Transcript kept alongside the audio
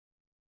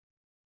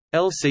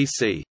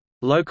LCC,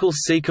 local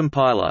C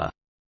compiler,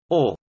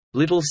 or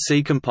Little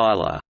C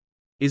compiler,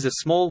 is a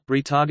small,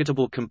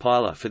 retargetable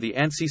compiler for the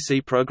ANSI C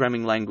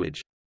programming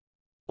language.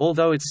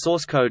 Although its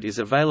source code is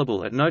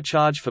available at no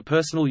charge for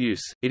personal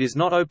use, it is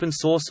not open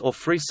source or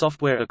free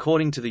software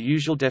according to the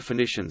usual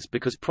definitions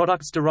because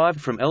products derived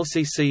from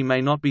LCC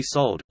may not be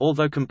sold,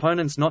 although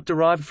components not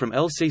derived from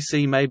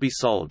LCC may be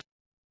sold.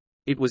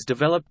 It was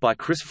developed by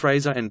Chris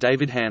Fraser and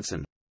David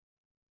Hansen.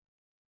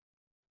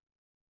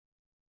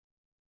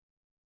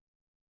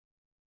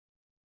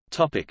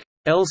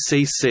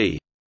 LCC.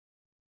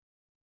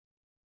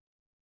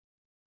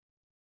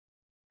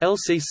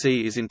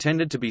 LCC is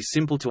intended to be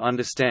simple to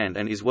understand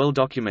and is well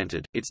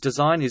documented. Its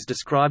design is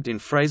described in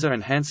Fraser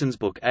and Hansen's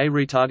book A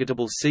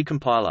Retargetable C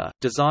Compiler,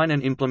 Design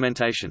and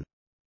Implementation.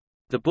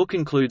 The book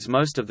includes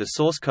most of the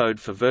source code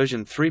for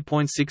version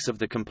 3.6 of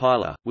the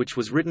compiler, which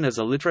was written as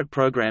a literate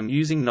program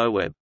using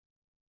NoWeb.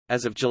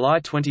 As of July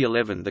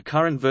 2011, the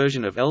current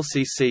version of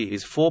LCC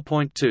is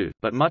 4.2,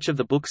 but much of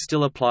the book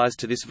still applies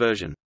to this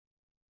version.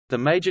 The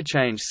major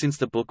change since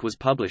the book was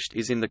published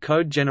is in the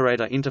code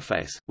generator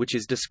interface, which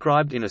is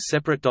described in a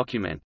separate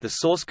document. The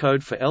source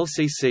code for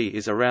LCC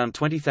is around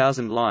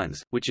 20,000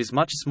 lines, which is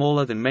much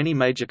smaller than many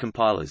major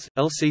compilers.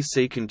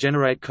 LCC can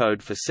generate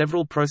code for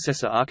several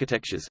processor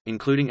architectures,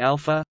 including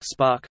Alpha,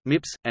 Spark,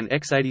 MIPS, and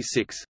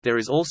x86. There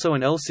is also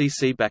an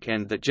LCC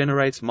backend that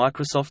generates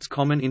Microsoft's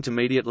Common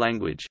Intermediate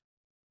Language.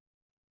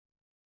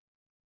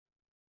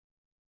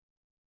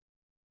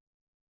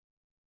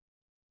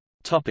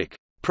 Topic: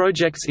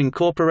 Projects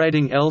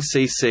incorporating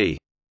LCC.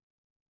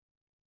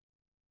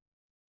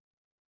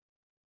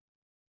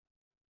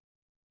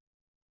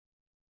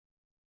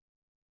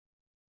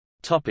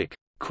 Topic: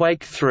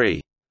 Quake 3.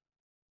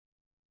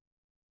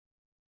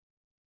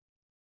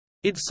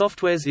 id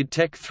Software's id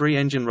Tech 3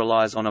 engine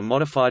relies on a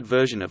modified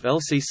version of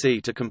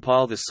LCC to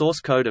compile the source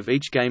code of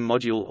each game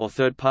module or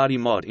third-party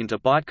mod into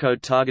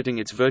bytecode targeting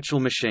its virtual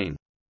machine.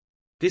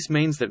 This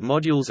means that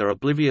modules are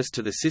oblivious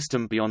to the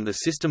system beyond the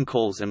system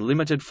calls and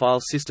limited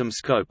file system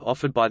scope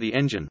offered by the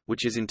engine,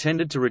 which is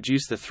intended to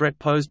reduce the threat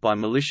posed by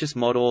malicious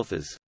mod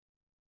authors.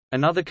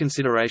 Another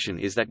consideration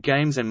is that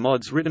games and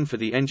mods written for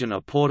the engine are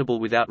portable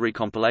without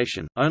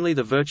recompilation. Only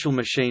the virtual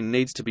machine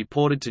needs to be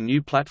ported to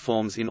new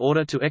platforms in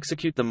order to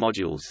execute the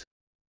modules.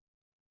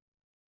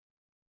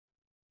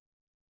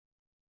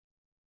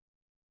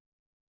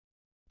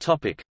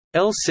 Topic: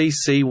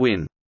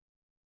 lcc-win.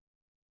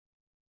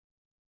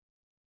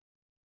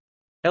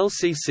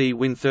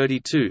 lcc-win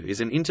 32 is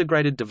an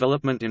integrated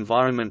development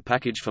environment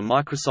package for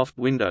Microsoft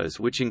Windows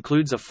which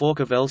includes a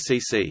fork of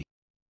LCC.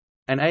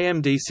 An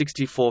AMD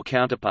 64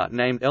 counterpart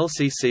named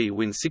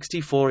lcc-win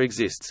 64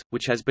 exists,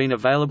 which has been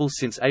available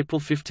since April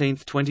 15,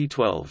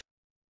 2012.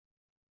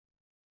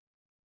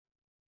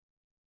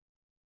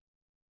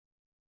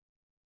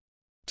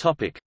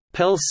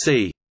 Pelles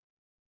C.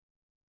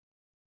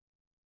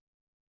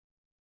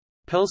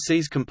 Pelles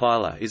C's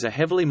compiler is a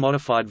heavily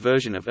modified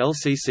version of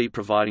LCC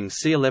providing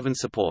C11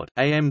 support,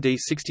 AMD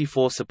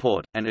 64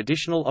 support, and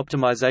additional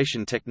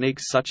optimization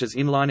techniques such as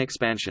inline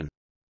expansion.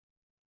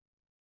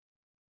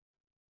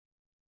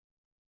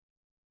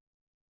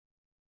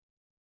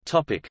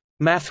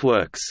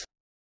 Mathworks.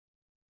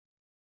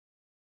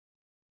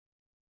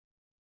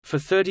 For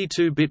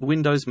 32-bit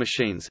Windows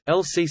machines,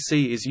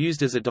 LCC is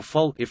used as a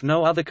default if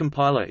no other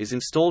compiler is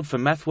installed for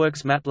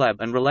Mathworks MATLAB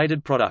and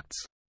related products.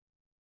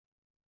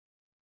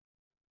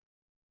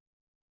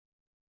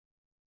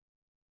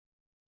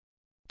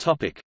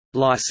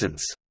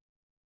 License.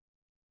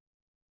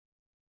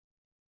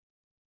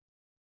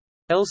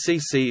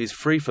 LCC is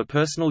free for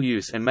personal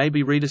use and may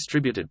be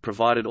redistributed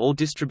provided all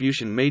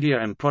distribution media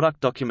and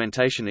product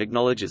documentation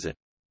acknowledges it.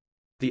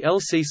 The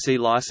LCC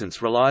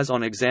license relies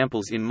on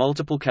examples in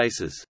multiple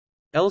cases.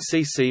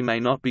 LCC may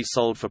not be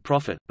sold for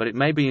profit, but it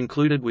may be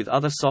included with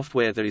other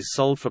software that is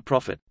sold for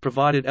profit,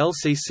 provided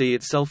LCC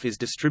itself is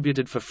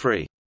distributed for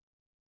free.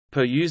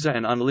 Per-user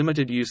and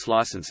unlimited use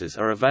licenses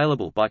are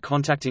available by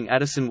contacting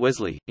Addison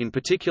Wesley, in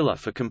particular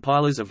for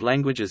compilers of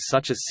languages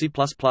such as C++,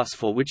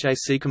 for which a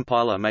C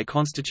compiler may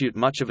constitute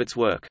much of its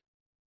work.